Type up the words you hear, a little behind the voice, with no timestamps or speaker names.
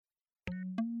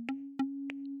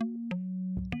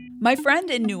My friend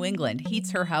in New England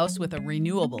heats her house with a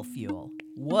renewable fuel,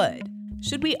 wood.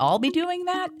 Should we all be doing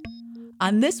that?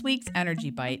 On this week's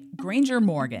Energy Bite, Granger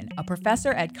Morgan, a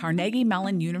professor at Carnegie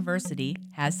Mellon University,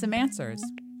 has some answers.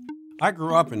 I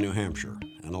grew up in New Hampshire,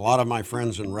 and a lot of my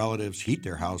friends and relatives heat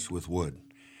their house with wood.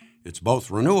 It's both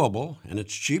renewable and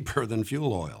it's cheaper than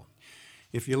fuel oil.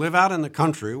 If you live out in the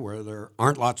country where there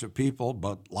aren't lots of people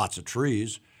but lots of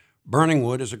trees, burning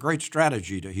wood is a great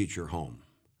strategy to heat your home.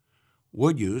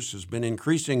 Wood use has been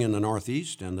increasing in the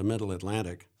Northeast and the Middle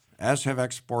Atlantic, as have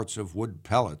exports of wood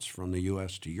pellets from the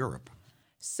U.S. to Europe.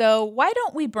 So why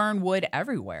don't we burn wood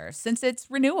everywhere since it's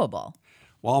renewable?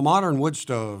 While modern wood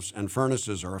stoves and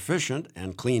furnaces are efficient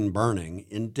and clean burning,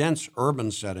 in dense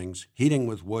urban settings, heating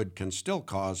with wood can still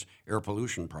cause air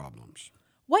pollution problems.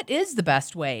 What is the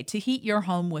best way to heat your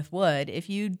home with wood if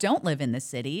you don't live in the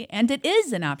city and it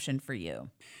is an option for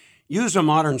you? Use a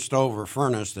modern stove or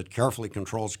furnace that carefully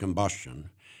controls combustion,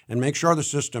 and make sure the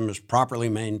system is properly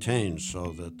maintained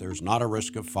so that there's not a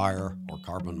risk of fire or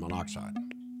carbon monoxide.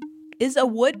 Is a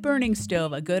wood-burning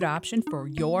stove a good option for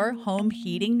your home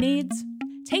heating needs?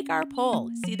 Take our poll,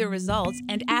 see the results,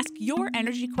 and ask your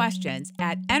energy questions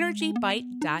at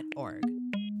energybite.org.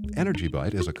 Energy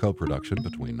Bite is a co-production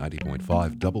between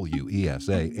 90.5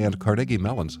 WESA and Carnegie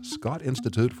Mellon's Scott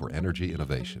Institute for Energy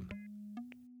Innovation.